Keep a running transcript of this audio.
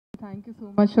Thank you so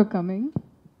much for coming.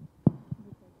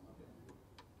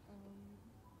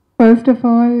 First of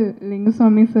all,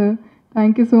 Linguswamy sir,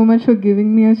 thank you so much for giving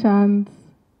me a chance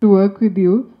to work with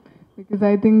you, because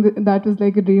I think that was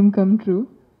like a dream come true.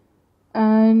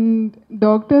 And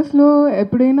డాక్టర్స్లో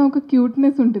ఎప్పుడైనా ఒక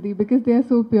cuteness ఉంటుంది, because they are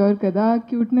so pure కదా. ఆ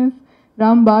cuteness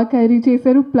Ram బాగా carry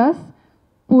చేశారు, plus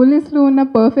పోలీస్లో ఉన్న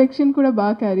perfection కూడా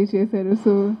బాగా క్యారీ చేశారు.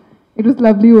 So it was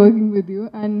lovely working with you.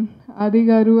 And ఆది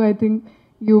గారు, I think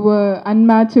you were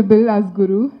unmatchable as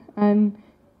Guru. And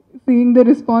seeing the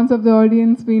response of the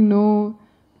audience, we know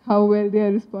how well they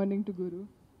are responding to Guru.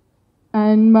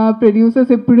 And మా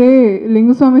producers ఎప్పుడే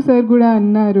Lingusamy sir కూడా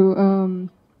అన్నారు,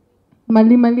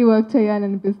 మళ్ళీ మళ్ళీ work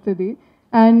చేయాలనిపిస్తుంది.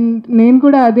 And నేను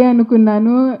కూడా అదే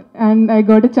అనుకున్నాను. And I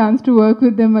got a chance to work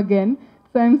with them again.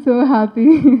 So I'm so happy.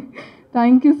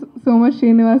 Thank you so much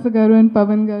Srinivasa గారు అండ్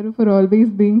పవన్ గారు for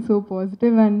always being so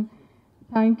positive. And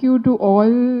thank you to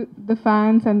all the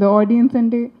fans and the audience.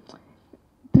 అంటే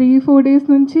 3-4 days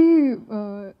నుంచి,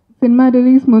 cinema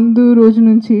release ముందు రోజు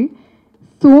నుంచి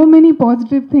so many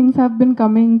positive things have been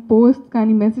coming, post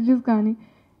కానీ messages కానీ.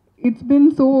 It's been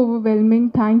so overwhelming.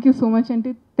 Thank you so much. And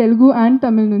Telugu and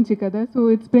Tamil nunchi kada. So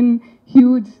it's been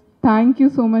huge. Thank you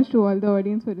so much to all the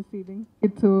audience for receiving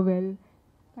it so well.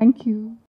 Thank you.